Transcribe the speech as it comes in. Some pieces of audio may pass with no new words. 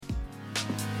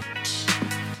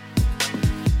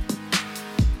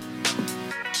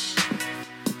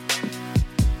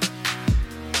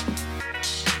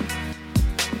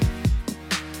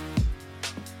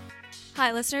Hi,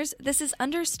 listeners. This is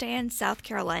Understand South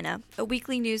Carolina, a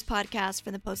weekly news podcast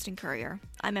from the Post and Courier.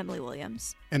 I'm Emily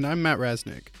Williams. And I'm Matt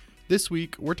Rasnick. This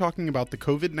week, we're talking about the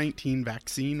COVID-19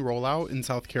 vaccine rollout in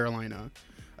South Carolina.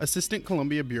 Assistant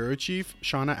Columbia Bureau Chief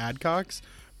Shauna Adcox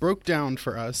broke down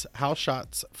for us how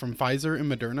shots from Pfizer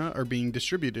and Moderna are being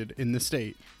distributed in the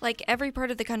state. Like every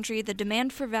part of the country, the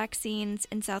demand for vaccines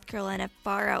in South Carolina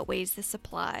far outweighs the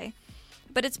supply.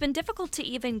 But it's been difficult to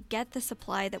even get the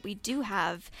supply that we do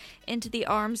have into the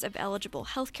arms of eligible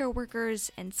healthcare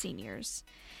workers and seniors.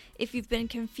 If you've been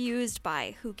confused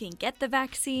by who can get the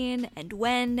vaccine and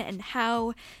when and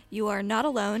how, you are not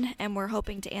alone, and we're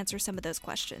hoping to answer some of those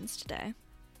questions today.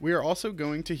 We are also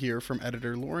going to hear from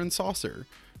editor Lauren Saucer,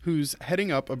 who's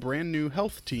heading up a brand new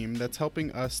health team that's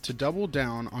helping us to double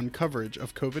down on coverage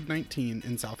of COVID-19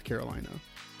 in South Carolina.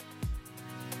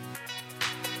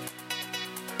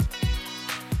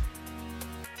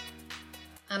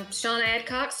 I'm Shauna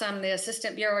Adcox. I'm the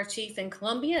Assistant Bureau Chief in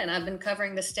Columbia, and I've been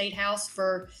covering the State House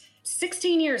for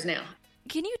 16 years now.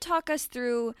 Can you talk us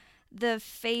through the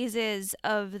phases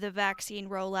of the vaccine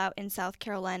rollout in South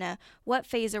Carolina? What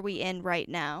phase are we in right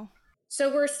now?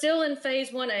 So we're still in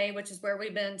phase 1A, which is where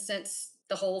we've been since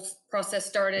the whole process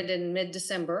started in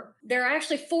mid-December. There are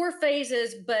actually 4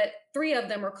 phases, but 3 of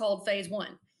them are called phase 1.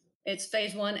 It's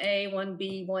phase 1A,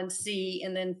 1B, 1C,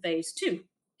 and then phase 2.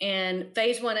 And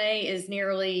phase 1A is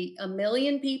nearly 1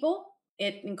 million people.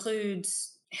 It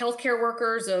includes healthcare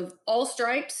workers of all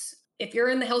stripes. If you're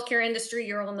in the healthcare industry,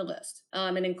 you're on the list.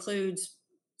 It includes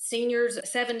seniors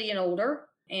 70 and older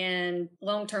and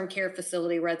long-term care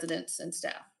facility residents and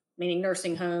staff, meaning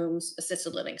nursing homes,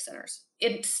 assisted living centers.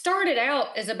 It started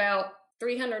out as about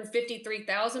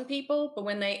 353,000 people, but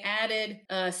when they added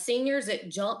seniors,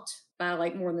 it jumped by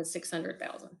like more than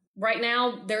 600,000. Right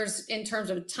now, there's, in terms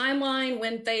of a timeline,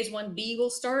 when phase 1B will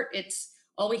start,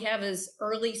 all we have is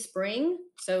early spring.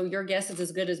 So your guess is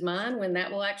as good as mine when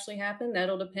that will actually happen.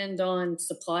 That'll depend on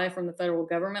supply from the federal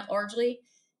government largely.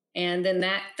 And then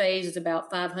that phase is about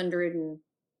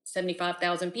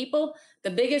 575,000 people.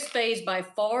 The biggest phase by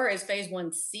far is phase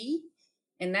 1C.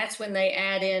 And that's when they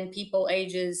add in people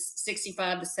ages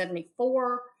 65 to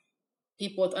 74,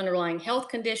 people with underlying health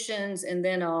conditions, and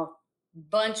then a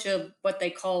bunch of what they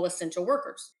call essential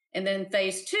workers. And then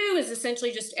phase 2 is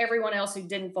essentially just everyone else who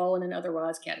didn't fall in an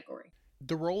otherwise category.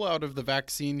 The rollout of the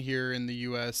vaccine here in the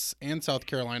U.S. and South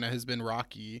Carolina has been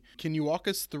rocky. Can you walk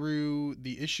us through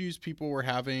the issues people were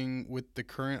having with the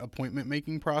current appointment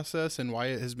making process and why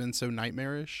it has been so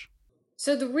nightmarish?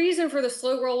 So the reason for the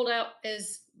slow rollout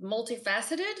is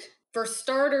multifaceted. For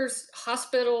starters,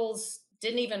 hospitals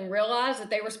didn't even realize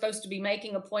that they were supposed to be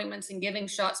making appointments and giving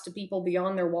shots to people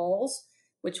beyond their walls,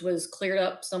 which was cleared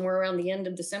up somewhere around the end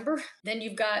of December. Then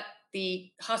you've got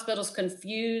the hospitals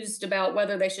confused about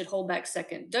whether they should hold back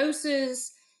second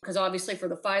doses, because obviously for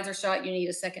the Pfizer shot, you need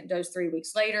a second dose 3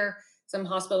 weeks later. Some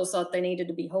hospitals thought they needed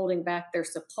to be holding back their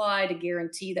supply to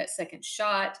guarantee that second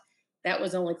shot. That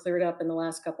was only cleared up in the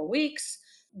last couple of weeks.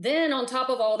 Then on top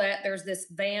of all that, there's this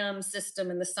VAM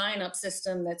system and the sign-up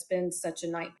system that's been such a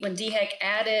nightmare. When DHEC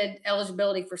added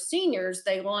eligibility for seniors,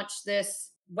 they launched this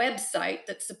website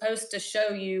that's supposed to show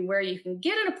you where you can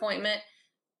get an appointment,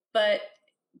 but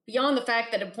beyond the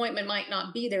fact that an appointment might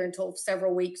not be there until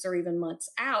several weeks or even months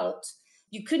out,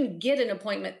 you couldn't get an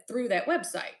appointment through that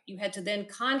website. You had to then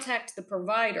contact the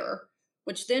provider,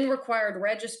 which then required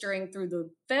registering through the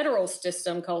federal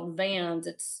system called VAMS.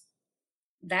 It's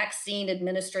Vaccine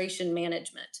Administration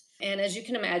Management. And as you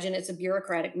can imagine, it's a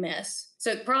bureaucratic mess.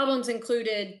 So the problems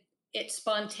included it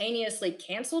spontaneously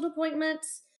canceled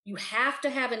appointments. You have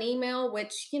to have an email,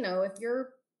 which, if you're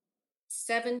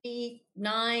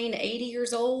 79, 80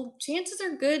 years old, chances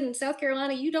are good in South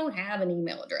Carolina, you don't have an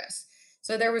email address.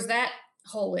 So there was that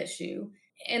whole issue.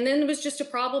 And then there was just a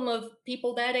problem of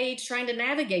people that age trying to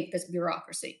navigate this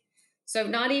bureaucracy. So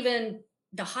not even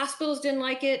the hospitals didn't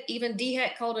like it. Even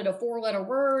DHEC called it a 4-letter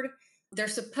word. They're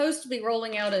supposed to be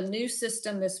rolling out a new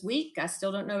system this week. I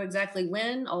still don't know exactly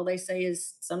when. All they say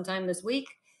is sometime this week.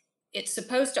 It's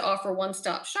supposed to offer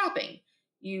one-stop shopping.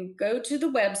 You go to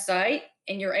the website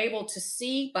and you're able to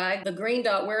see by the green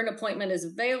dot where an appointment is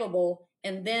available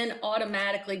and then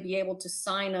automatically be able to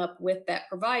sign up with that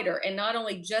provider. And not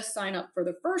only just sign up for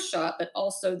the first shot, but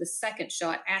also the second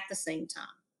shot at the same time.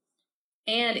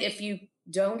 And if you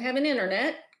don't have an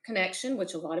internet connection,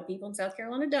 which a lot of people in South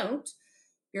Carolina don't,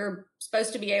 you're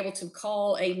supposed to be able to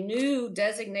call a new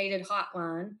designated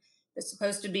hotline that's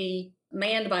supposed to be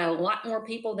manned by a lot more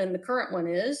people than the current one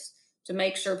is to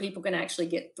make sure people can actually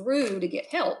get through to get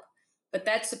help. But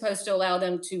that's supposed to allow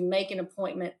them to make an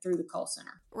appointment through the call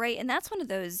center. Right, and that's one of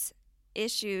those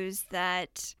issues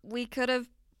that we could have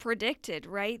predicted,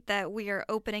 right? That we are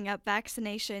opening up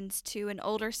vaccinations to an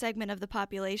older segment of the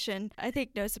population. I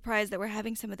think no surprise that we're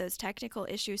having some of those technical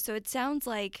issues. So it sounds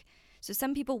like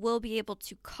some people will be able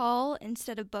to call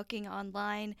instead of booking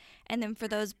online. And then for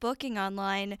those booking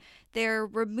online, they're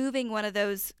removing one of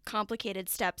those complicated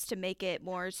steps to make it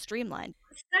more streamlined.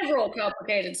 Several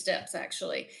complicated steps,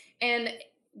 actually. And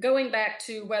going back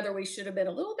to whether we should have been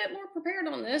a little bit more prepared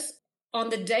on this, on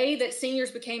the day that seniors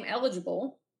became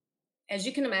eligible, as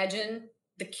you can imagine,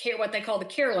 what they call the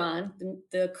care line,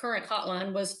 the current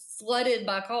hotline, was flooded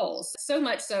by calls. So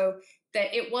much so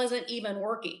that it wasn't even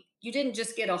working. You didn't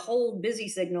just get a whole busy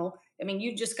signal. I mean,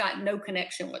 you just got no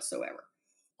connection whatsoever.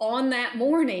 On that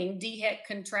morning, DHEC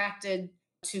contracted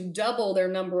to double their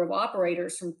number of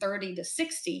operators from 30 to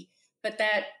 60, but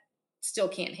that still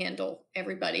can't handle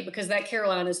everybody because that care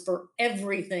line is for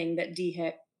everything that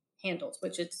DHEC handles,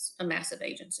 which it's a massive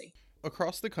agency.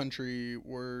 Across the country,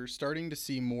 we're starting to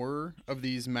see more of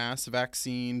these mass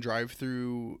vaccine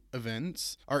drive-through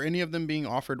events. Are any of them being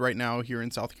offered right now here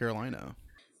in South Carolina?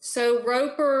 So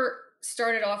Roper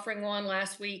started offering one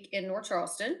last week in North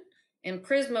Charleston, and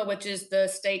Prisma, which is the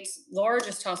state's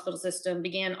largest hospital system,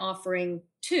 began offering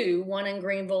two, one in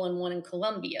Greenville and one in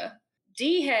Columbia.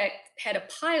 DHEC had a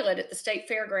pilot at the state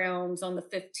fairgrounds on the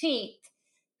 15th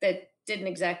that didn't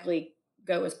exactly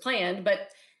go as planned, but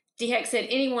DHEC said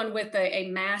anyone with a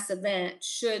mass event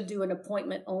should do an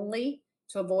appointment only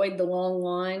to avoid the long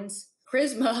lines.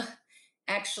 Prisma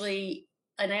actually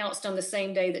announced on the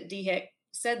same day that DHEC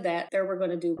said that they were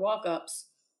going to do walk-ups,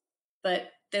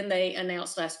 but then they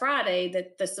announced last Friday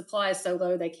that the supply is so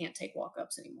low they can't take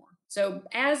walk-ups anymore. So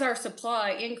as our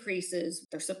supply increases,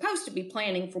 they're supposed to be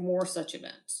planning for more such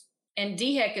events. And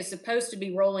DHEC is supposed to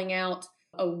be rolling out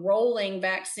a rolling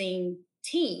vaccine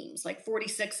teams, like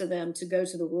 46 of them, to go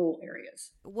to the rural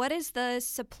areas. What is the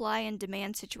supply and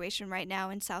demand situation right now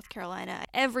in South Carolina?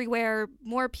 Everywhere,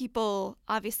 more people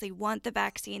obviously want the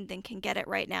vaccine than can get it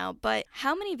right now. But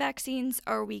how many vaccines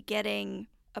are we getting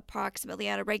approximately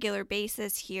on a regular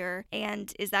basis here?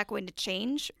 And is that going to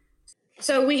change?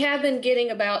 So we have been getting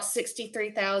about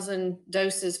 63,000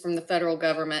 doses from the federal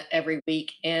government every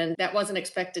week, and that wasn't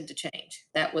expected to change.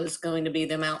 That was going to be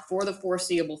the amount for the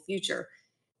foreseeable future.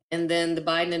 And then the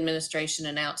Biden administration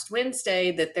announced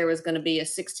Wednesday that there was going to be a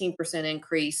 16%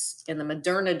 increase in the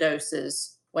Moderna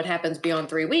doses. What happens beyond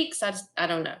 3 weeks, I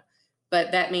don't know.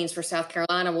 But that means for South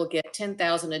Carolina, we'll get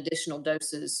 10,000 additional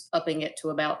doses, upping it to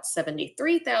about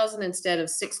 73,000 instead of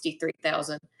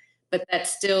 63,000. But that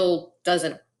still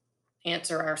doesn't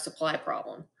answer our supply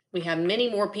problem. We have many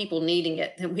more people needing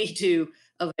it than we do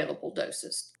available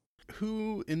doses.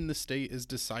 Who in the state is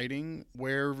deciding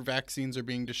where vaccines are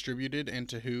being distributed and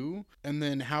to who? And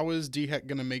then how is DHEC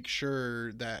going to make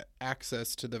sure that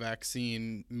access to the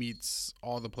vaccine meets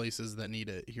all the places that need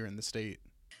it here in the state?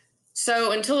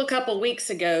 So until a couple weeks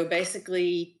ago,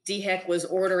 basically DHEC was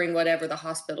ordering whatever the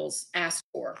hospitals asked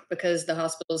for because the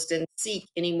hospitals didn't seek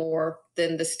any more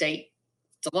than the state's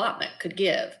allotment could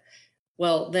give.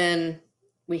 Well, then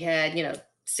we had,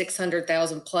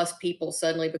 600,000 plus people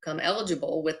suddenly become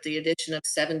eligible with the addition of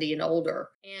 70 and older.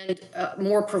 And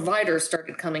more providers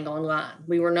started coming online.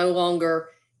 We were no longer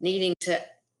needing to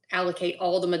allocate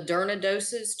all the Moderna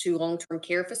doses to long-term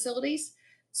care facilities.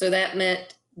 So that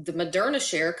meant the Moderna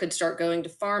share could start going to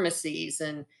pharmacies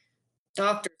and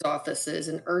doctor's offices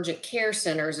and urgent care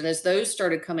centers. And as those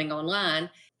started coming online,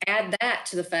 add that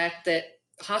to the fact that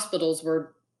hospitals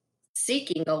were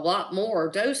seeking a lot more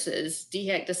doses.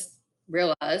 DHEC just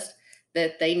realized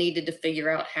that they needed to figure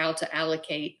out how to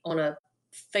allocate on a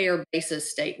fair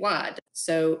basis statewide.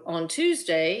 So on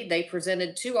Tuesday, they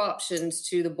presented two options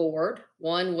to the board.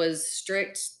 One was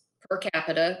strict per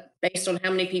capita based on how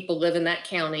many people live in that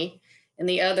county, and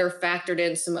the other factored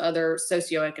in some other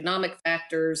socioeconomic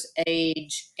factors,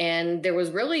 age, and there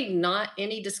was really not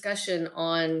any discussion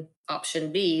on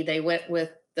option B. They went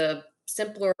with the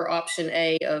simpler option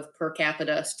A of per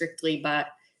capita strictly by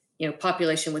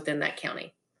population within that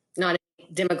county, not any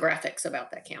demographics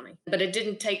about that county. But it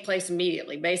didn't take place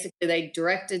immediately. Basically, they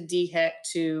directed DHEC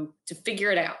to figure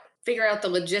it out, figure out the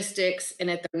logistics, and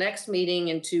at their next meeting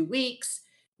in 2 weeks,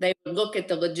 they would look at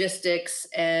the logistics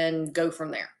and go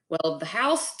from there. Well,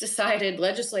 the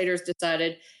legislators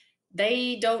decided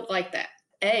they don't like that.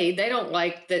 They don't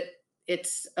like that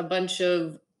it's a bunch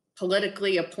of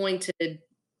politically appointed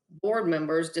board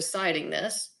members deciding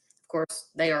this. Of course,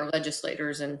 they are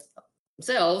legislators and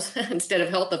themselves instead of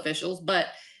health officials. But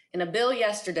in a bill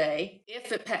yesterday,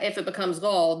 if it becomes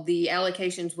law, the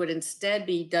allocations would instead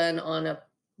be done on a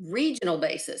regional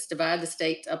basis, divide the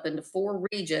state up into 4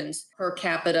 regions per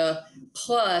capita,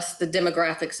 plus the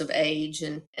demographics of age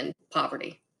and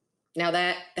poverty. Now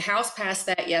that the House passed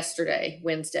that yesterday,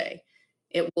 Wednesday,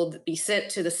 it will be sent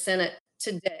to the Senate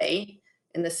today,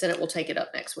 and the Senate will take it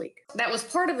up next week. That was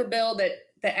part of a bill that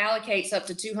allocates up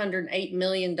to $208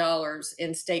 million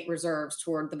in state reserves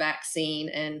toward the vaccine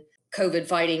and COVID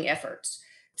fighting efforts.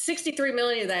 63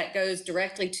 million of that goes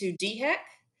directly to DHEC,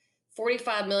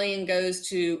 45 million goes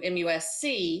to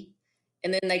MUSC,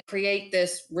 and then they create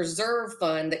this reserve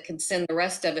fund that can send the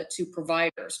rest of it to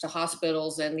providers, to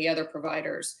hospitals and the other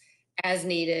providers as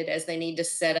needed, as they need to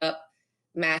set up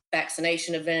mass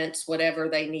vaccination events, whatever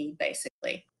they need,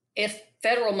 basically. If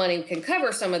federal money can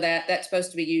cover some of that, that's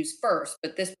supposed to be used first,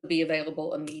 but this would be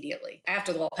available immediately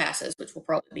after the law passes, which will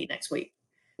probably be next week.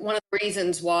 One of the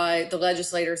reasons why the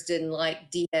legislators didn't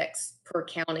like DHEC's per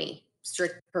county,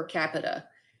 strict per capita,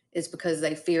 is because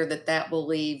they fear that that will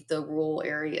leave the rural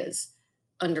areas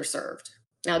underserved.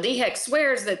 Now, DHEC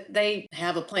swears that they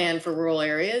have a plan for rural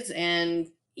areas, and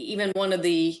even one of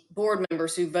the board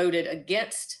members who voted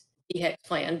against DHEC's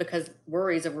plan because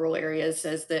worries of rural areas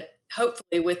says that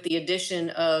hopefully with the addition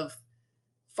of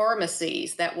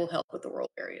pharmacies, that will help with the rural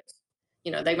areas.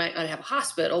 You know, they might not have a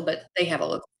hospital, but they have a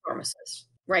local pharmacist.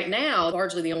 Right now,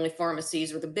 largely the only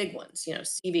pharmacies are the big ones, you know,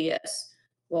 CVS,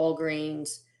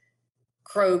 Walgreens,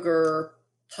 Kroger,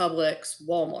 Publix,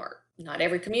 Walmart. Not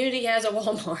every community has a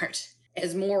Walmart.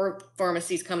 As more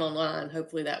pharmacies come online,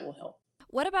 hopefully that will help.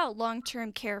 What about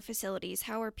long-term care facilities?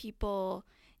 How are people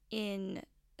in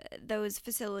those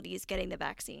facilities getting the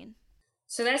vaccine?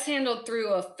 So that's handled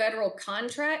through a federal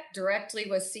contract directly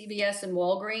with CVS and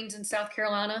Walgreens in South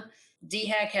Carolina.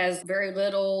 DHEC has very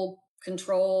little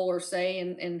control or say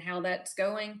in how that's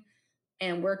going.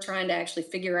 And we're trying to actually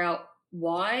figure out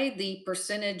why the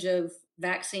percentage of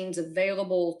vaccines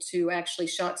available to actually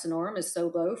shots in arm is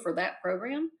so low for that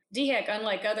program. DHEC,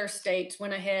 unlike other states,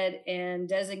 went ahead and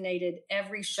designated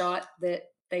every shot that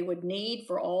they would need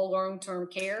for all long-term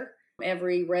care,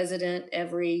 every resident,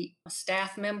 every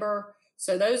staff member.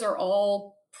 So those are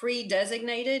all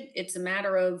pre-designated. It's a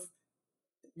matter of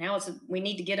now we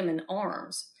need to get them in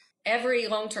arms. Every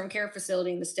long-term care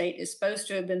facility in the state is supposed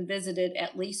to have been visited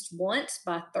at least once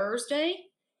by Thursday,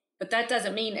 but that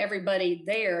doesn't mean everybody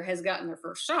there has gotten their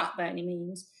first shot by any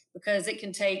means, because it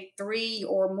can take 3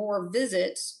 or more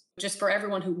visits just for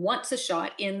everyone who wants a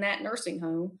shot in that nursing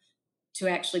home to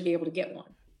actually be able to get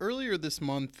one. Earlier this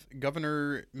month,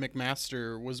 Governor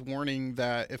McMaster was warning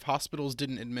that if hospitals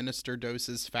didn't administer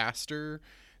doses faster,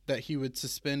 that he would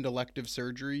suspend elective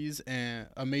surgeries, and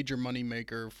a major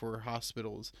moneymaker for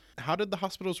hospitals. How did the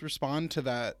hospitals respond to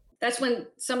that? That's when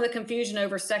some of the confusion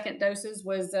over second doses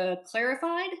was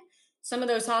clarified. Some of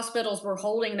those hospitals were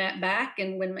holding that back,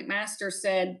 and when McMaster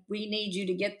said, we need you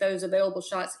to get those available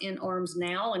shots in arms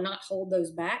now and not hold those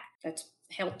back, that's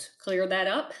helped clear that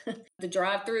up. The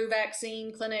drive-through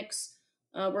vaccine clinics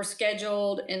were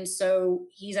scheduled, and so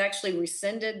he's actually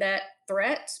rescinded that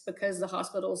threat because the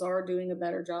hospitals are doing a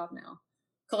better job now,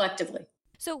 collectively.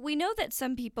 So we know that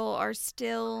some people are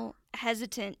still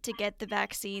hesitant to get the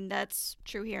vaccine. That's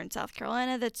true here in South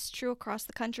Carolina. That's true across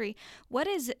the country. What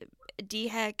is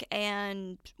DHEC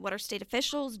and what are state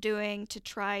officials doing to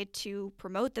try to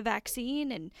promote the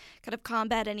vaccine and kind of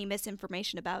combat any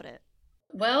misinformation about it?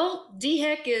 Well,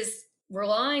 DHEC is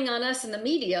relying on us in the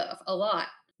media a lot.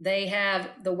 They have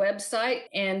the website,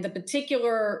 and the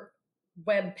particular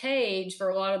web page for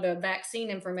a lot of the vaccine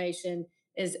information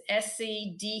is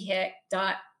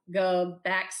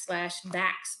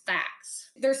scdhec.gov/vaxfacts.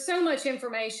 There's so much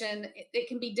information, it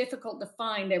can be difficult to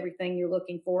find everything you're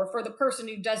looking for the person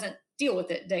who doesn't deal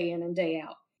with it day in and day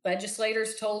out.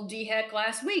 Legislators told DHEC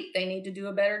last week they need to do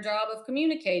a better job of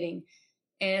communicating,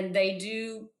 and they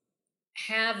do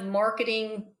have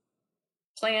marketing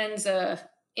plans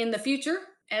in the future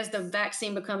as the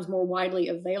vaccine becomes more widely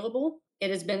available. It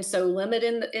has been so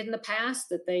limited in the past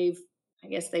that they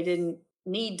didn't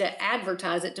need to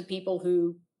advertise it to people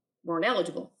who weren't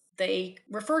eligible. They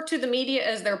refer to the media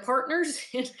as their partners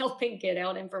in helping get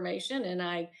out information, and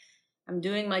I'm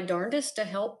doing my darndest to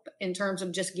help in terms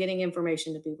of just getting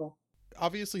information to people.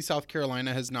 Obviously, South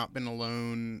Carolina has not been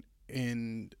alone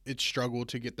in its struggle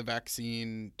to get the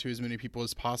vaccine to as many people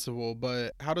as possible,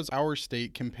 but how does our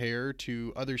state compare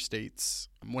to other states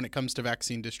when it comes to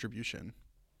vaccine distribution?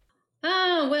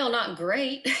 Well, not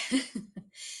great.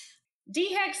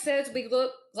 DHEC says we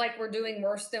look like we're doing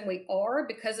worse than we are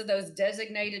because of those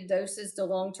designated doses to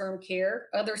long-term care.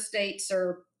 Other states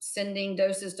are sending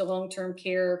doses to long-term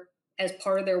care as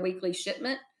part of their weekly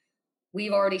shipment.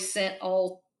 We've already sent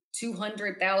all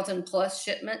 200,000 plus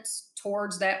shipments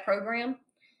towards that program,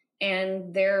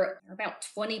 and they're about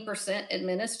 20%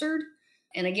 administered.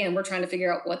 And again, we're trying to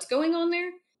figure out what's going on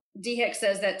there. DHEC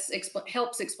says that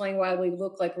helps explain why we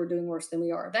look like we're doing worse than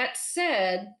we are. That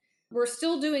said, we're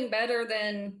still doing better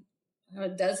than a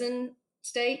dozen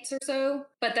states or so,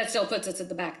 but that still puts us at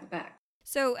the back of the pack.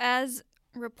 So as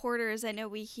reporters, I know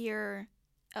we hear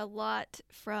a lot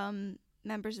from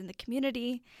members in the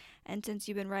community, and since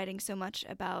you've been writing so much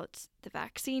about the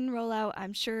vaccine rollout,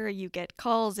 I'm sure you get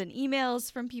calls and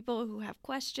emails from people who have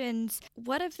questions.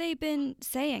 What have they been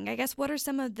saying? I guess, what are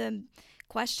some of the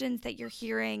questions that you're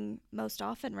hearing most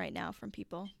often right now from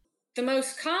people? The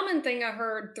most common thing I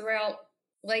heard throughout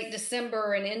late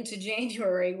December and into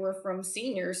January were from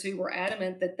seniors who were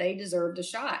adamant that they deserved a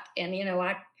shot. And,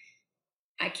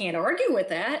 I can't argue with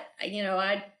that.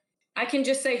 I can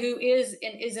just say who is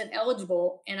and isn't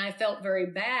eligible. And I felt very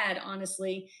bad,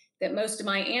 honestly, that most of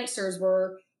my answers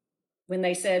were when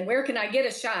they said, where can I get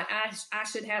a shot? I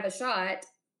should have a shot.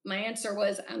 My answer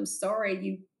was, I'm sorry,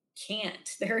 you can't.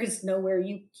 There is nowhere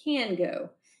you can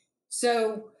go.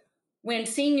 So when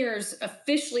seniors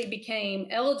officially became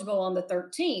eligible on the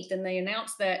 13th, and they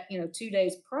announced that, 2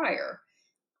 days prior,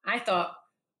 I thought,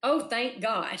 oh, thank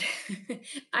God.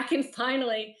 I can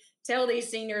finally tell these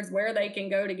seniors where they can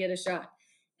go to get a shot.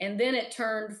 And then it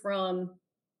turned from,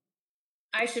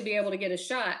 I should be able to get a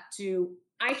shot, to,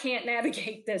 I can't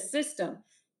navigate this system.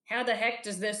 How the heck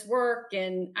does this work?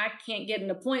 And I can't get an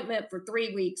appointment for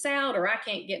 3 weeks out, or I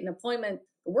can't get an appointment.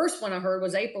 The worst one I heard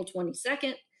was April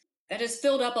 22nd. That has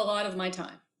filled up a lot of my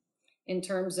time in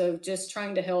terms of just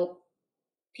trying to help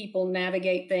people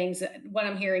navigate things. What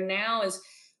I'm hearing now is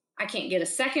I can't get a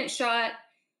second shot.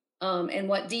 And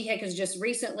what DHEC has just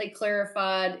recently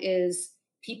clarified is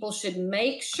people should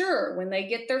make sure when they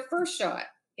get their first shot,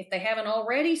 if they haven't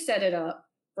already set it up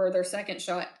for their second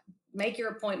shot, make your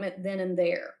appointment then and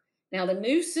there. Now, the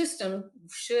new system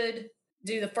should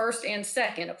do the first and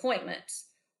second appointments,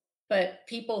 but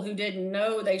people who didn't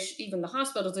know, even the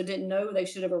hospitals who didn't know, they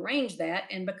should have arranged that.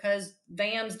 And because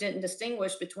VAMS didn't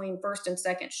distinguish between first and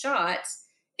second shots,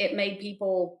 it made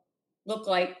people look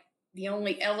like the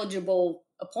only eligible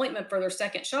appointment for their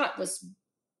second shot was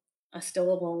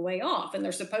still a long way off. And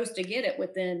they're supposed to get it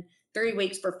within 3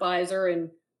 weeks for Pfizer and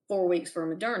 4 weeks for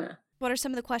Moderna. What are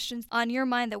some of the questions on your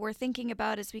mind that we're thinking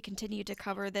about as we continue to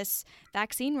cover this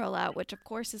vaccine rollout, which of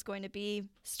course is going to be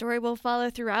a story we'll follow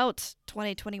throughout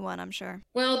 2021, I'm sure?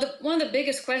 Well, one of the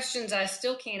biggest questions I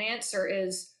still can't answer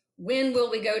is, when will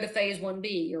we go to phase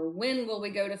 1B, or when will we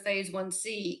go to phase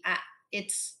 1C?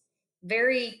 It's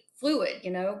very fluid,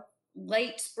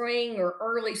 late spring or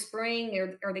early spring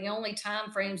are the only time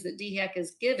frames that DHEC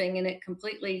is giving, and it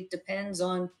completely depends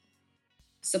on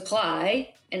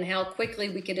supply and how quickly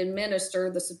we could administer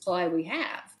the supply we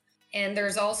have. And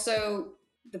there's also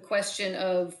the question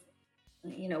of,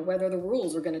 whether the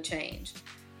rules are going to change.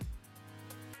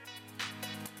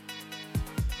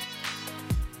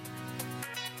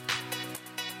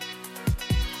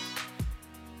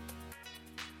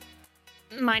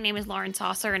 My name is Lauren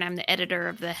Saucer, and I'm the editor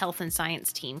of the Health and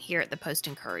Science team here at the Post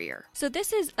and Courier. So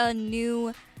this is a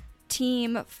new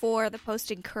team for the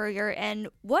Post and Courier, and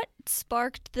what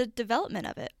sparked the development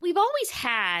of it? We've always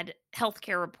had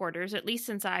healthcare reporters, at least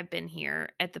since I've been here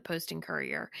at the Post and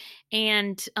Courier.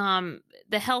 And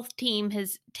the health team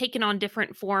has taken on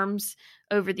different forms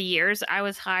over the years. I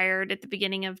was hired at the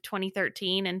beginning of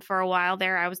 2013, and for a while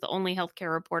there, I was the only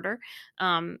healthcare reporter.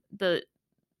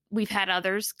 We've had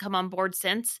others come on board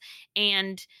since.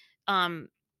 And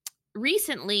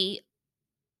recently,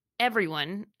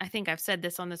 everyone, I think I've said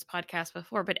this on this podcast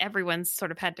before, but everyone's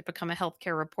sort of had to become a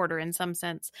healthcare reporter in some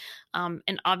sense.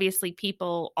 And obviously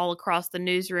people all across the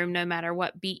newsroom, no matter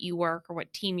what beat you work or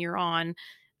what team you're on,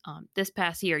 this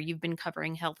past year, you've been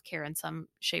covering healthcare in some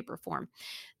shape or form.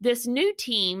 This new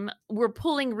team, we're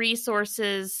pulling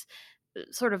resources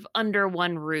sort of under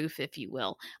one roof, if you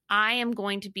will. I am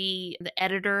going to be the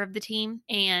editor of the team,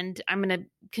 and I'm going to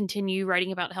continue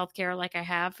writing about healthcare like I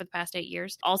have for the past 8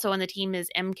 years. Also on the team is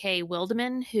MK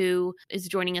Wildeman, who is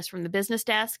joining us from the business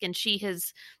desk, and she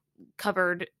has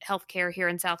covered healthcare here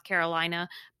in South Carolina,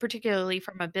 particularly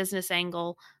from a business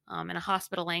angle and a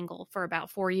hospital angle for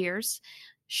about 4 years.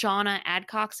 Shauna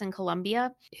Adcox in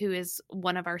Columbia, who is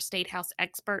one of our State House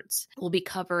experts, will be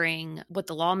covering what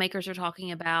the lawmakers are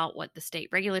talking about, what the state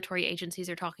regulatory agencies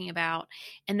are talking about.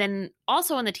 And then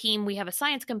also on the team, we have a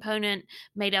science component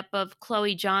made up of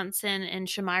Chloe Johnson and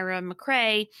Shamira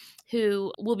McCrae,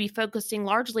 who will be focusing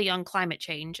largely on climate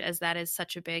change, as that is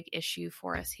such a big issue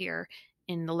for us here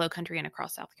in the Lowcountry and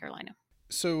across South Carolina.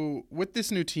 So with this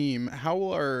new team, how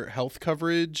will our health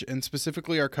coverage and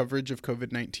specifically our coverage of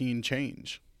COVID-19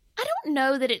 change? I don't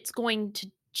know that it's going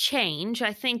to change.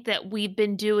 I think that we've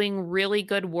been doing really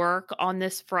good work on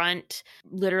this front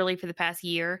literally for the past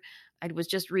year. I was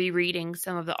just rereading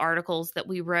some of the articles that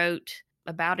we wrote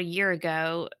about a year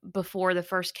ago before the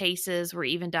first cases were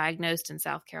even diagnosed in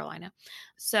South Carolina.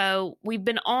 So we've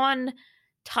been on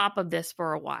top of this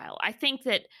for a while. I think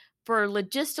that for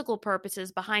logistical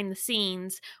purposes behind the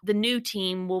scenes, the new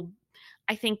team will,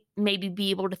 I think, maybe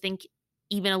be able to think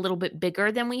even a little bit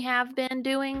bigger than we have been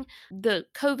doing. The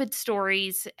COVID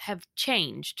stories have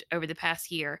changed over the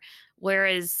past year,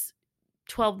 whereas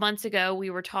 12 months ago,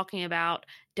 we were talking about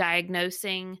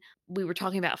diagnosing, we were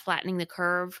talking about flattening the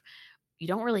curve. You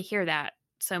don't really hear that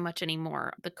so much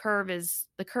anymore. The curve is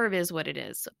what it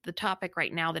is. The topic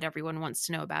right now that everyone wants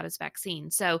to know about is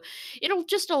vaccine. So it'll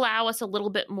just allow us a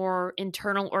little bit more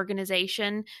internal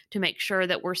organization to make sure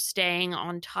that we're staying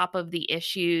on top of the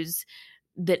issues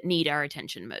that need our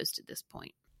attention most at this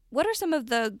point. What are some of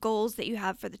the goals that you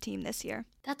have for the team this year?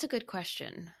 That's a good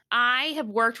question. I have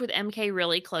worked with MK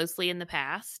really closely in the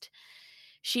past.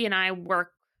 She and I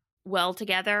work well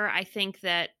together. I think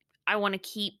that I want to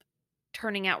keep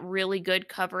turning out really good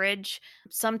coverage.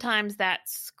 Sometimes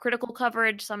that's critical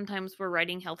coverage. Sometimes we're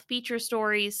writing health feature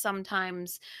stories.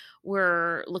 Sometimes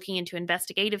we're looking into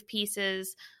investigative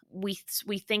pieces. We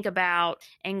think about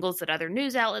angles that other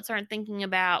news outlets aren't thinking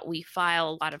about. We file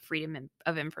a lot of Freedom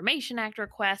of Information Act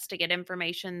requests to get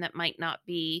information that might not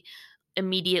be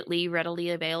immediately readily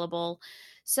available.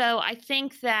 So I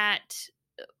think that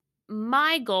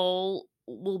my goal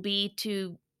will be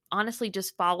to honestly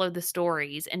just follow the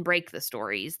stories and break the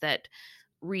stories that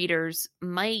readers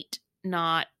might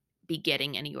not be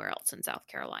getting anywhere else in South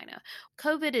Carolina.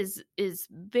 COVID is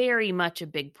very much a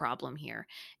big problem here.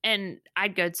 And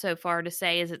I'd go so far to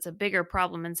say is it's a bigger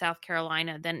problem in South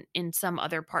Carolina than in some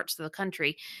other parts of the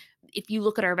country. If you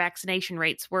look at our vaccination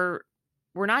rates, we're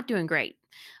not doing great.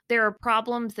 There are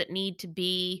problems that need to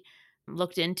be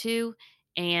looked into.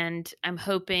 And I'm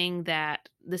hoping that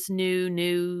this new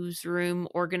newsroom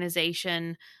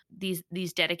organization,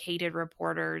 these dedicated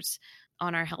reporters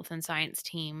on our health and science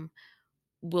team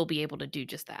will be able to do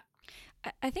just that.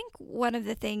 I think one of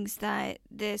the things that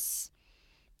this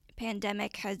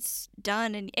pandemic has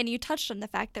done, and you touched on the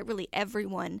fact that really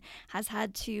everyone has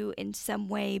had to in some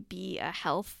way be a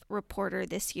health reporter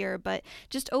this year, but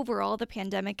just overall the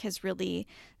pandemic has really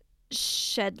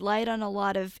shed light on a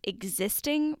lot of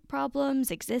existing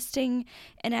problems, existing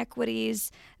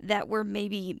inequities that were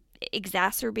maybe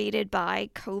exacerbated by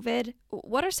COVID.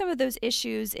 What are some of those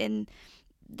issues in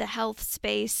the health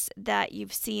space that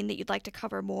you've seen that you'd like to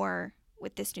cover more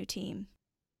with this new team?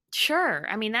 Sure.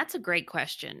 I mean, that's a great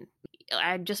question.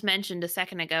 I just mentioned a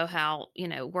second ago how,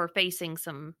 we're facing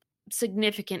some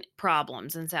significant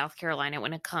problems in South Carolina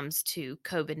when it comes to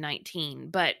COVID-19,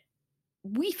 but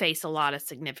we face a lot of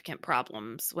significant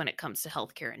problems when it comes to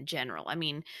healthcare in general. I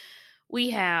mean,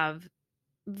 we have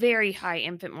very high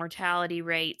infant mortality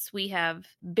rates. We have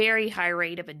very high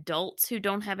rate of adults who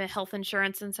don't have a health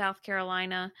insurance in South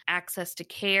Carolina. Access to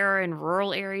care in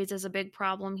rural areas is a big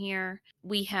problem here.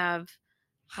 We have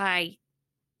high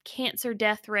cancer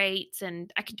death rates,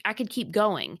 and I could keep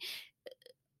going.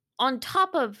 On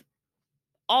top of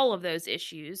all of those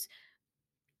issues,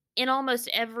 in almost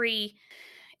every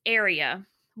area,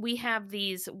 we have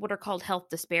these what are called health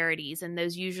disparities, and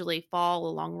those usually fall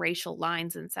along racial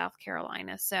lines in South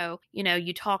Carolina. So,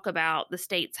 you talk about the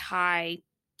state's high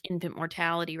infant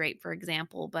mortality rate, for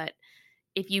example, but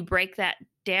if you break that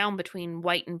down between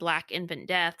white and black infant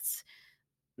deaths,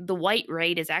 the white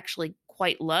rate is actually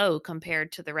quite low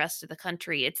compared to the rest of the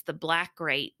country. It's the black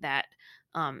rate that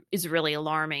is really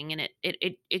alarming, and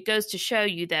it goes to show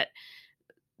you that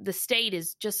the state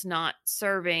is just not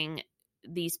serving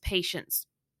these patients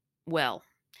well.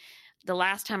 The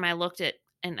last time I looked at,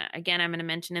 and again, I'm going to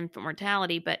mention infant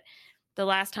mortality, but the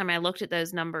last time I looked at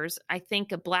those numbers, I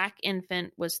think a black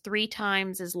infant was 3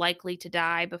 times as likely to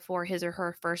die before his or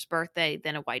her first birthday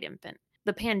than a white infant.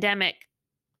 The pandemic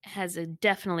has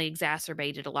definitely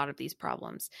exacerbated a lot of these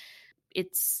problems.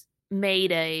 It's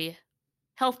made a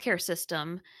healthcare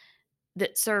system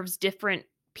that serves different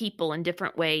people in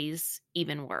different ways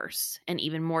even worse and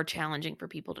even more challenging for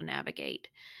people to navigate.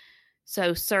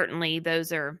 So certainly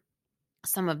those are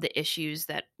some of the issues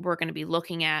that we're going to be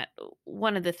looking at.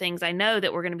 One of the things I know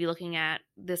that we're going to be looking at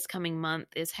this coming month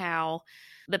is how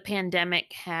the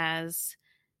pandemic has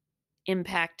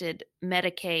impacted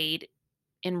Medicaid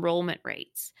enrollment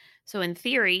rates. So in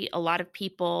theory, a lot of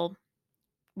people,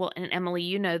 well, and Emily,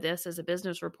 you know this as a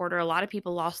business reporter, a lot of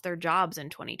people lost their jobs in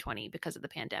 2020 because of the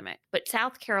pandemic. But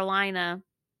South Carolina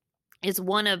is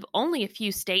one of only a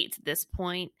few states at this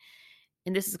point,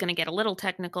 and this is going to get a little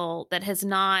technical, that has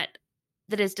not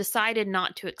that has decided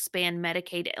not to expand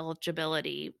Medicaid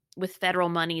eligibility with federal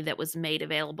money that was made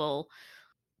available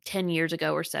 10 years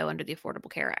ago or so under the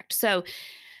Affordable Care Act. So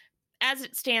as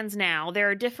it stands now, there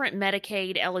are different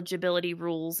Medicaid eligibility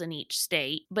rules in each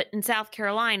state, but in South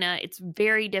Carolina, it's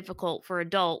very difficult for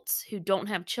adults who don't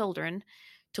have children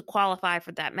to qualify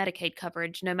for that Medicaid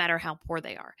coverage, no matter how poor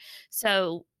they are.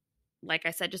 So, like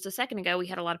I said just a second ago, we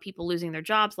had a lot of people losing their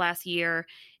jobs last year,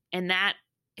 and that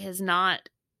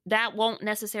won't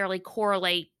necessarily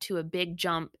correlate to a big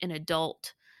jump in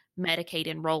adult Medicaid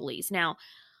enrollees. Now,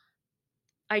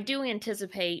 I do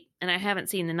anticipate, and I haven't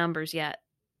seen the numbers yet,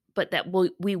 but that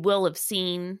we will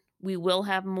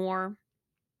have more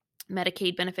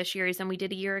Medicaid beneficiaries than we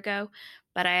did a year ago.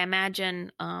 But I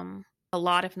imagine a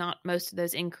lot, if not most of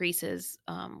those increases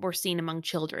were seen among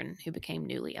children who became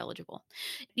newly eligible.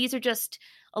 These are just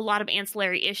a lot of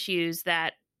ancillary issues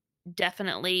that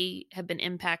definitely have been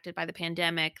impacted by the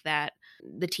pandemic that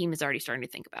the team is already starting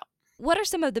to think about. What are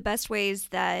some of the best ways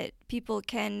that people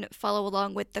can follow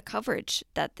along with the coverage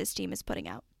that this team is putting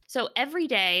out? So every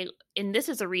day, and this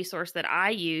is a resource that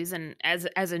I use and as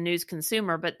a news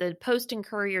consumer, but the Post and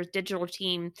Courier's digital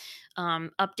team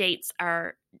updates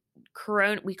our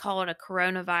we call it a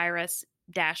coronavirus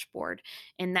dashboard.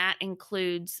 And that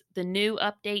includes the new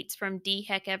updates from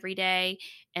DHEC every day.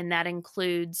 And that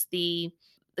includes the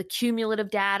cumulative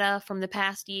data from the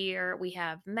past year. We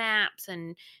have maps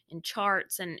and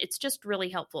charts, and it's just really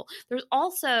helpful. There's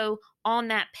also on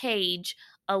that page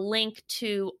a link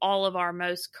to all of our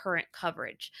most current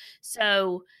coverage.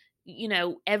 So,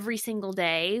 every single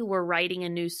day we're writing a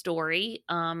new story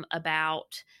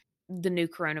about the new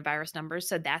coronavirus numbers.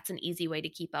 So that's an easy way to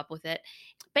keep up with it.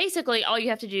 Basically, all you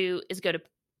have to do is go to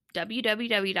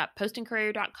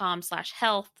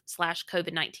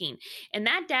www.postandcourier.com/health/COVID-19. And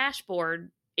that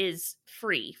dashboard is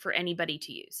free for anybody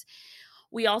to use.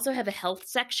 We also have a health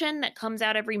section that comes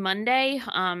out every Monday.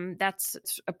 That's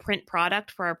a print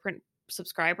product for our print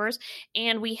subscribers.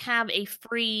 And we have a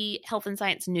free health and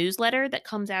science newsletter that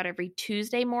comes out every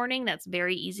Tuesday morning. That's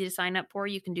very easy to sign up for.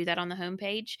 You can do that on the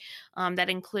homepage. That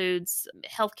includes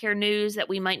healthcare news that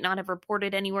we might not have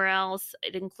reported anywhere else.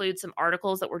 It includes some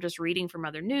articles that we're just reading from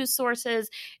other news sources.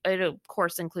 It, of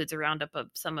course, includes a roundup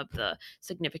of some of the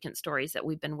significant stories that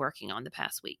we've been working on the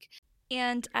past week.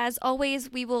 And as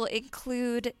always, we will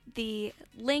include the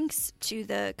links to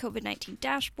the COVID-19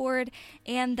 dashboard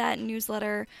and that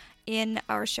newsletter in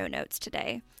our show notes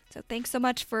today. So thanks so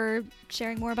much for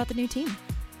sharing more about the new team.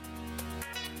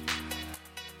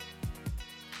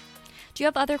 Do you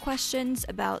have other questions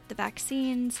about the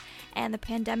vaccines and the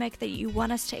pandemic that you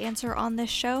want us to answer on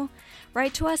this show?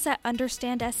 Write to us at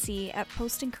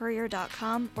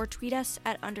understandsc@postandcourier.com or tweet us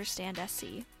at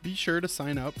understandsc. Be sure to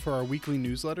sign up for our weekly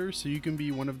newsletter so you can be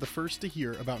one of the first to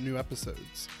hear about new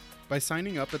episodes. By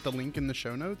signing up at the link in the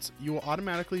show notes, you will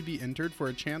automatically be entered for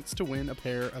a chance to win a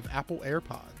pair of Apple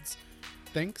AirPods.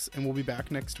 Thanks, and we'll be back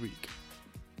next week.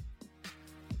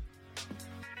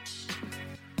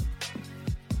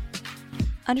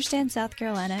 Understand South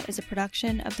Carolina is a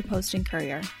production of the Post and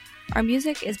Courier. Our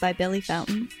music is by Billy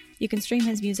Fountain. You can stream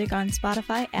his music on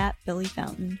Spotify at Billy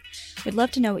Fountain. We'd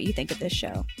love to know what you think of this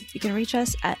show. You can reach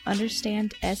us at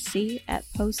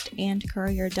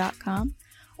understandsc@postandcourier.com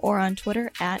or on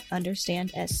Twitter at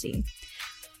understandsc.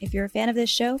 If you're a fan of this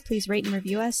show, please rate and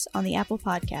review us on the Apple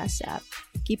Podcasts app.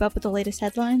 Keep up with the latest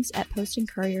headlines at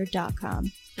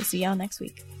postandcourier.com. We'll see y'all next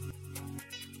week.